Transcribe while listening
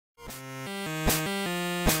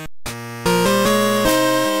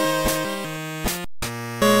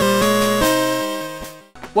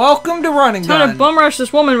Welcome to Running Gun. Time to bum rush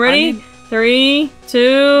this woman. Ready? 3,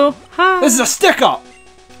 2, ha! This is a stick-up!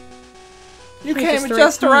 You came at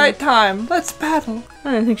just the right time. Let's battle.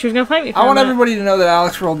 I didn't think she was gonna fight me. I want everybody to know that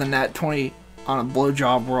Alex rolled a nat 20 on a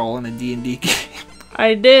blowjob roll in a D&D game.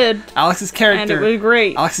 I did. Alex's character. And it was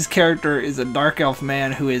great. Alex's character is a dark elf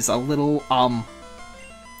man who is a little,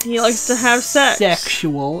 he likes to have sex.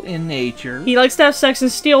 Sexual in nature. He likes to have sex and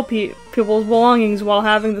steal people's belongings while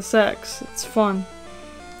having the sex. It's fun.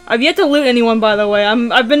 I've yet to loot anyone, by the way.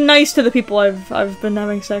 I've been nice to the people I've been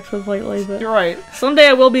having sex with lately, but you're right. Someday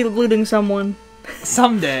I will be looting someone.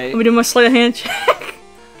 Someday. Let me do my sleight of hand check.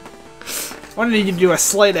 Why did you do a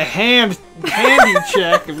sleight of handy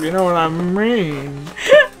check, if you know what I mean?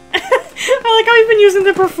 I like how you've been using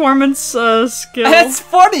the performance skill. That's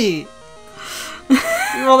funny!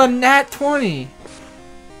 You rolled a nat 20.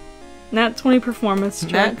 Nat 20 performance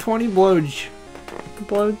check. Nat 20 blowj.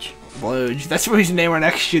 Blowj. Blowj. That's what we should name our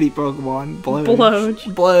next shitty Pokemon. Blowj.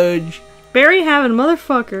 Blowj. Blowj. Berry having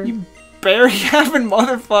motherfucker. You berry having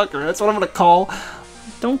motherfucker. That's what I'm gonna call.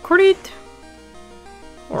 Don't crit.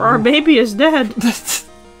 Or our baby is dead.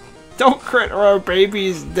 Don't crit or our baby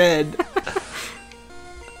is dead.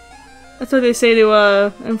 That's what they say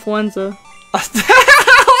to influenza.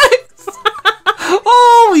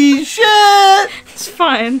 Holy shit! It's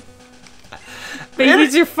fine.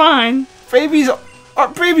 Babies are fine. Babies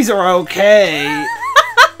are okay.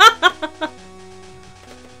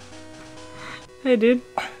 Hey, dude.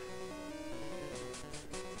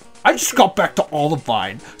 I just got back to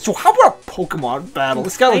Olivine. So how about a Pokemon battle?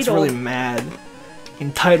 This guy looks really mad.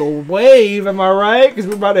 Entitled Wave, am I right? Because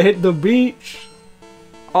we're about to hit the beach.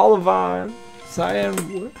 Olivine.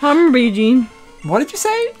 Cyan. I remember Eugene. What did you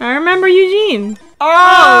say? I remember Eugene.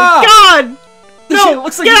 Ah! Oh, God! No,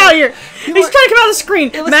 looks like get out of here! He's trying to come out of the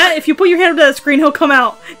screen. Matt, if you put your hand up to that screen, he'll come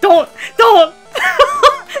out. Don't!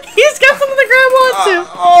 He's got something to grab onto.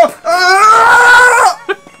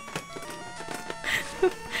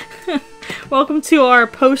 Welcome to our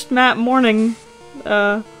post-Matt morning.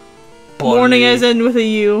 Morning as in with a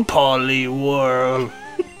U. Poliworld.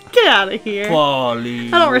 Get out of here.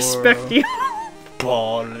 Poliworld. I don't respect you.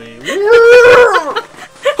 Poliworld.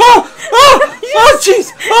 Oh,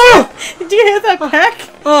 jeez! Oh! Did you hit that peck?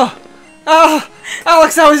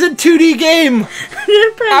 Alex, I was in 2D game!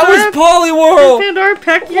 I was Poliworld! Did Pandora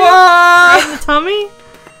peck you? What? Right in the tummy?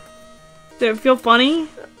 Did it feel funny? It'd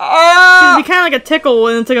be kind of like a tickle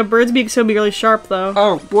when it's like a bird's beak, so it'd be really sharp, though.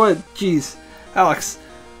 Oh, what? Jeez. Alex,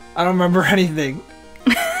 I don't remember anything.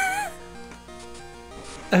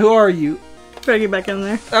 Who are you? Try to get back in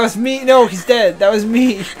there. That was me. No, he's dead. That was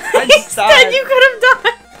me. I He's dead. You could have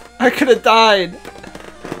died. I could have died.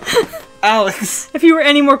 Alex. If you were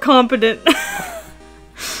any more competent.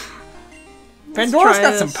 Pandora's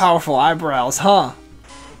got some powerful eyebrows, huh?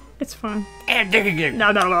 It's fine. And dig again.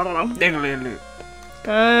 No. Dig a little.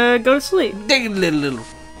 Go to sleep. Dig a little.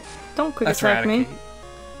 Don't quick attack me.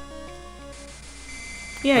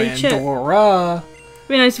 Yeah, you should. Pandora. It'd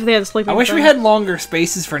be nice if they had a sleeping I wish thing. we had longer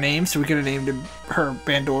spaces for names, so we could have named her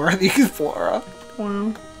Pandora the Explorer.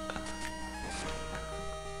 Wow.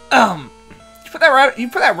 You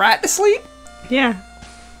put that rat to sleep? Yeah.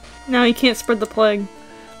 No, you can't spread the plague.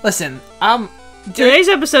 Listen, today's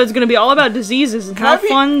episode is going to be all about diseases and how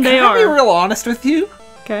fun they are. Can I be real honest with you?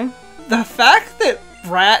 Okay. The fact that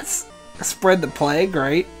rats spread the plague,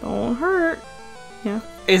 right? Don't hurt. Yeah.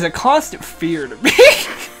 Is a constant fear to me.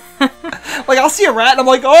 Like, I'll see a rat and I'm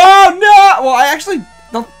like, oh no! Well, I actually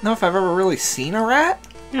don't know if I've ever really seen a rat.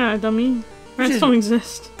 Yeah, dummy. Rats don't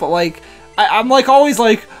exist. But like, I'm like always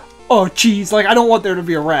like, oh jeez, like I don't want there to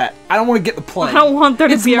be a rat. I don't want to get the plague. I don't want there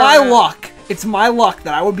to be a rat. It's my luck. It's my luck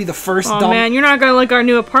that I would be the first Oh man, you're not gonna like our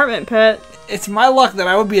new apartment, pet. It's my luck that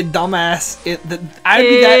I would be a dumbass.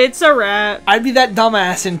 It's a rat. I'd be that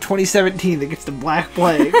dumbass in 2017 that gets the Black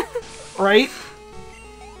Plague. Right?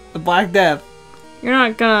 The Black Death. You're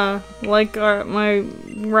not gonna like my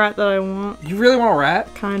rat that I want. You really want a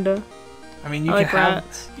rat? Kinda. I mean, you can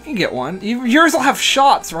get one. Yours will have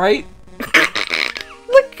shots, right? Look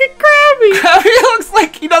at Krabby! Krabby looks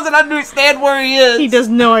like he doesn't understand where he is. He has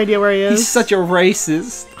no idea where he is. He's such a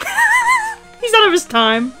racist. He's out of his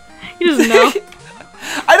time. He doesn't know.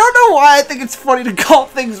 I don't know why I think it's funny to call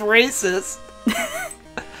things racist.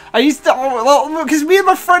 I used to, because me and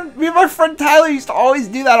my friend Tyler used to always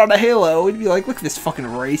do that on a Halo. We'd be like, look at this fucking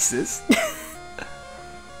racist.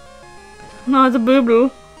 No, it's a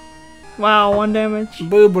boo-boo. Wow, 1 damage.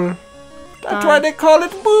 Booble. That's why they call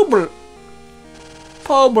it booble.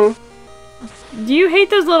 Pobble. Do you hate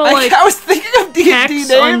those little, like, I was thinking of D&D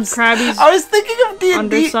names. on Krabby's I was thinking of D&D.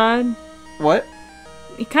 underside? What?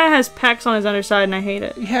 he kind of has pecks on his underside, and I hate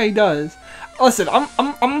it. Yeah, he does. Listen,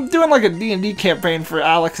 I'm doing like a D&D campaign for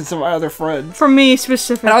Alyx and some of my other friends. For me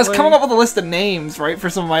specifically. And I was coming up with a list of names, right,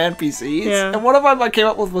 for some of my NPCs. Yeah. And one of them I came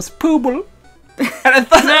up with was Pooble. And I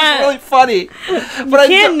thought that was really funny. But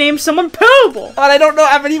you can't name someone Pooble! And I don't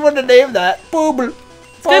have anyone to name that. Pooble.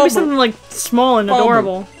 It's gotta be something like small and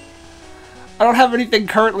adorable. I don't have anything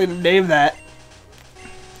currently to name that.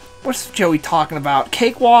 What's Joey talking about?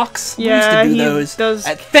 Cakewalks? Yeah, we used to do he those does.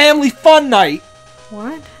 at Family Fun Night.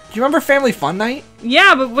 What? Do you remember Family Fun Night?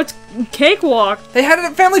 Yeah, but what's Cakewalk? They had it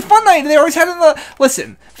at Family Fun Night. They always had it in the...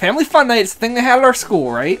 Listen, Family Fun Night is the thing they had at our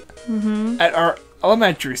school, right? Mm-hmm. At our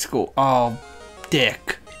elementary school. Oh,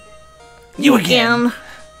 Dick. You again.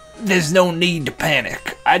 There's no need to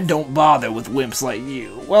panic. I don't bother with wimps like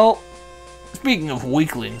you. Well, speaking of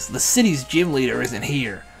weaklings, the city's gym leader isn't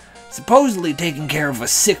here. Supposedly taking care of a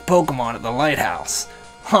sick Pokemon at the lighthouse.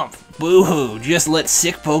 Humph, boo-hoo, just let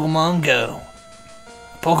sick Pokemon go.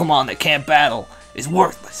 A Pokemon that can't battle is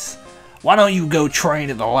worthless. Why don't you go train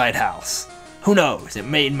at the lighthouse? Who knows, it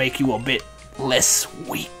may make you a bit less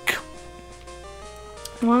weak.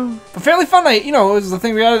 Wow. But Family Fun Night, you know, it was the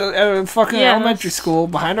thing we had at a fucking elementary school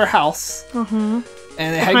behind our house. Mm-hmm.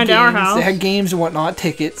 And they had games. Our house. They had games and whatnot,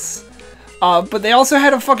 tickets. But they also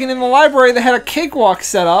had a fucking, in the library, they had a cakewalk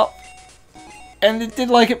set up. And it did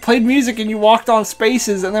like, it played music and you walked on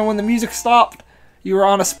spaces, and then when the music stopped, you were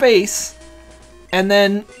on a space. And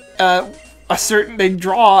then they'd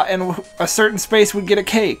draw, and a certain space would get a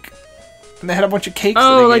cake. And they had a bunch of cakes.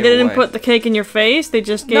 Oh, like they didn't put the cake in your face? They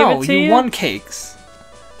just gave it to you? No, you won cakes.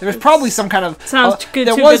 There was probably some kind of... Sounds good.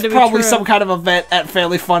 There was probably some kind of event at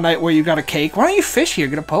Family Fun Night where you got a cake. Why don't you fish here?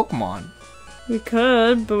 Get a Pokemon. We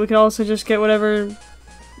could, but we could also just get whatever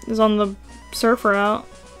is on the surf route.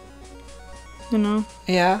 You know?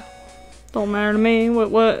 Yeah. Don't matter to me.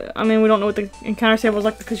 What? I mean, we don't know what the encounter table is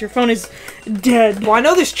like because your phone is dead. Well, I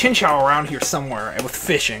know there's Chinchou around here somewhere with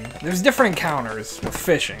fishing. There's different encounters with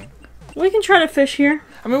fishing. We can try to fish here.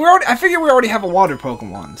 I mean, I figure we already have a water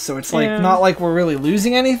Pokemon, so it's like not like we're really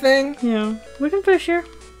losing anything. Yeah, we can fish here.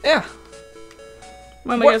 Yeah.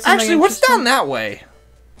 Actually, what's down that way?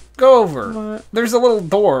 Go over. What? There's a little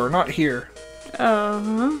door, not here.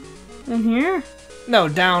 In here? No,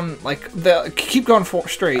 down, like, keep going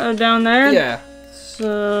straight. Oh, down there? Yeah. It's,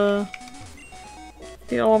 the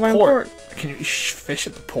Olivine Port. Can you fish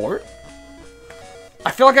at the port?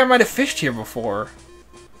 I feel like I might have fished here before.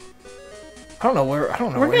 I don't know where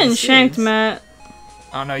We're getting shanked, Matt.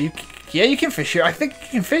 Oh, no, you can fish here. I think you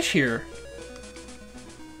can fish here.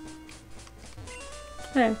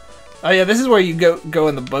 Hey. Oh, yeah, this is where you go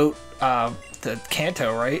in the boat, to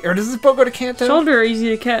Kanto, right? Or does this boat go to Kanto? Shoulder are easy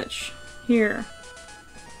to catch. Here.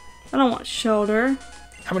 I don't want shoulder.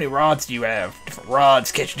 How many rods do you have? Different rods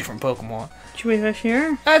catch different Pokemon. Should we fish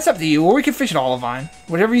here? That's up to you. Or we can fish at Olivine.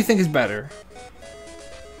 Whatever you think is better.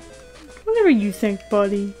 Whatever you think,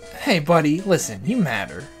 buddy. Hey, buddy, listen. You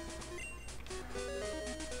matter.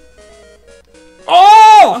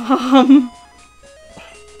 Oh!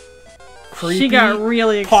 Creepy she got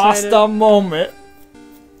really excited. Pasta moment.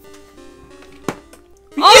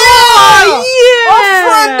 Oh, yeah! A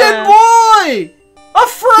friended boy! A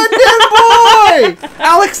friended boy!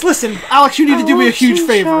 Alex, listen. Alex, you need to do me a huge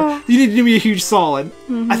favor. You need to do me a huge solid.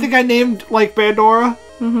 I think I named, like, Pandora,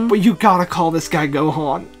 but you gotta call this guy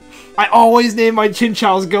Gohan. I always name my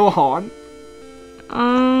Chinchou's Gohan.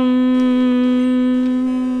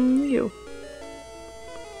 You.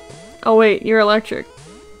 Oh, wait, you're electric.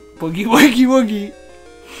 Boogie woogie woogie.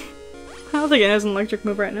 I don't think it has an electric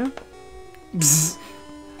move right now. Bzz.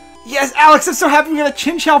 Yes, Alex, I'm so happy we got a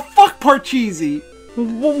Chinchou. Fuck Parcheesi.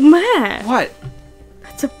 Well, Matt. What?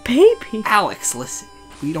 That's a baby. Alex, listen.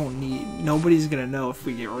 We don't need... Nobody's gonna know if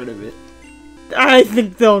we get rid of it. I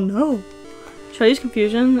think they'll know. Should I use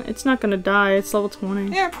Confusion? It's not gonna die. It's level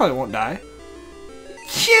 20. Yeah, it probably won't die.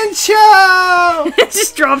 Chinchou! It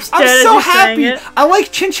just drops dead. I'm so happy. I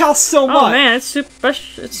like Chinchou so much. Oh man, it's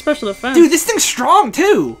special defense. Dude, this thing's strong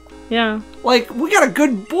too. Yeah. Like, we got a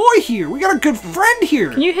good boy here. We got a good friend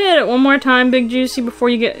here. Can you hit it one more time, Big Juicy, before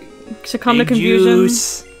you succumb to Confusion?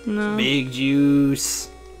 Juice. No. Big Juice.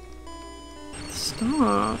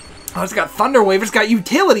 Stop. Oh, it's got Thunder Wave. It's got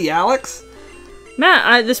utility, Alex.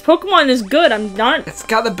 Matt, this Pokemon is good. I'm not. It's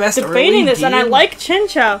got the best debating this, and I like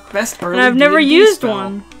Chinchou. Best early. And I've never used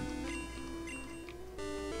one.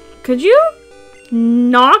 Could you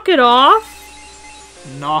knock it off?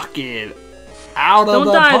 Knock it out of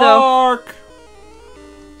the park.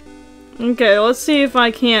 Okay, let's see if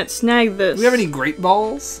I can't snag this. Do we have any Great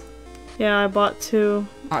Balls? Yeah, I bought 2.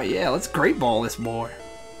 Oh yeah, let's Great Ball this boy.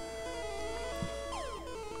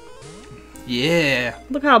 Yeah.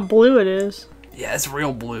 Look how blue it is. Yeah, it's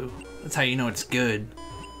real blue. That's how you know it's good.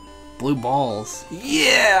 Blue balls.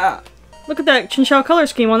 Yeah! Look at that chinchilla color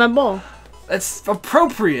scheme on that ball. That's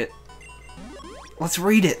appropriate. Let's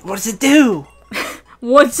read it. What does it do?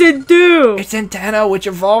 What's it do? Its antenna, which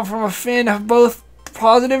evolved from a fin, have both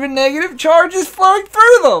positive and negative charges flowing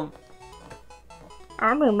through them.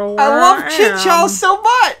 I don't know where I love Chinchou so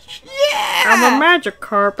much. Yeah! I'm a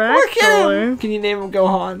Magikarp, Look at actually. him. Can you name him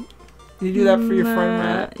Gohan? Can you do that for your friend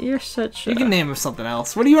Matt? You're such You can name him something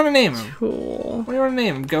else. What do you want to name him? Cool. What do you want to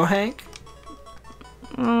name him? Go Hank?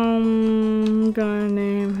 I'm gonna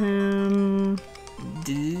name him...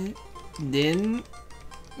 Dinner?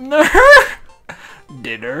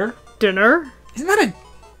 Dinner? Dinner? Isn't that a...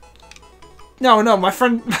 No, my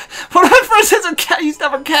friend... One of my friends has a cat. Used to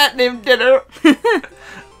have a cat named Dinner.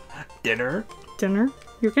 Dinner? Dinner?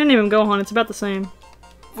 You're gonna name him Gohan, it's about the same.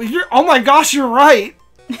 Well, oh my gosh, you're right!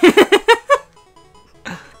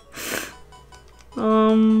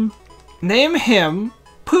 Name him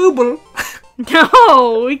Pooble.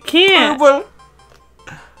 No, we can't. Pooble.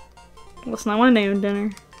 Listen, I want to name him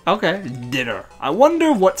Dinner. Okay, dinner. I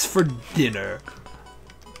wonder what's for dinner.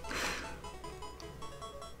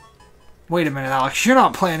 Wait a minute, Alex. You're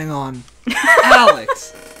not planning on...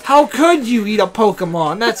 Alex, how could you eat a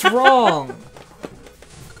Pokemon? That's wrong.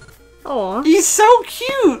 Aw. He's so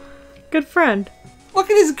cute. Good friend. Look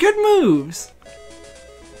at his good moves.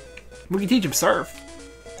 We can teach him Surf.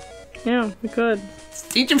 Yeah, we could. Let's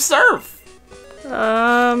teach him Surf.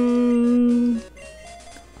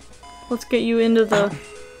 Let's get you into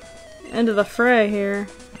the fray here.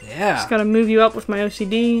 Yeah. Just gotta move you up with my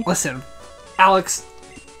OCD. Listen, Alex,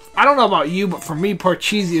 I don't know about you, but for me,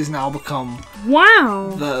 Parcheesi has now become...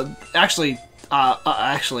 Wow! Actually,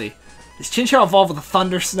 is Chinchou evolved with a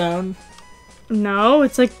Thunderstone? No,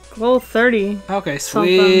 it's like level 30. Okay,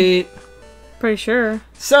 sweet. Something. Pretty sure.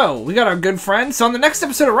 So, we got our good friend. So on the next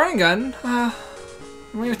episode of Running Gun, we're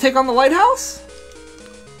gonna take on the lighthouse?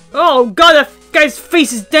 Oh god, that guy's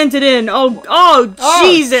face is dented in! Oh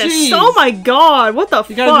Jesus! Geez. Oh my god, what the fuck?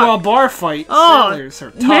 You gotta do a bar fight. Oh, Sailors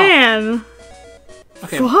are tough. man!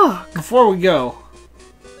 Okay, Fuck! before we go...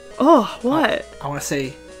 Oh, what? I want to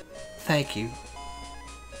say thank you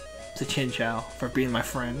to Chinchou for being my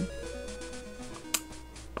friend.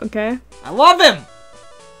 Okay. I love him!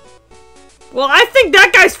 Well, I think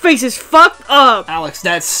that guy's face is fucked up! Alex,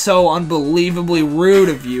 that's so unbelievably rude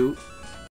of you.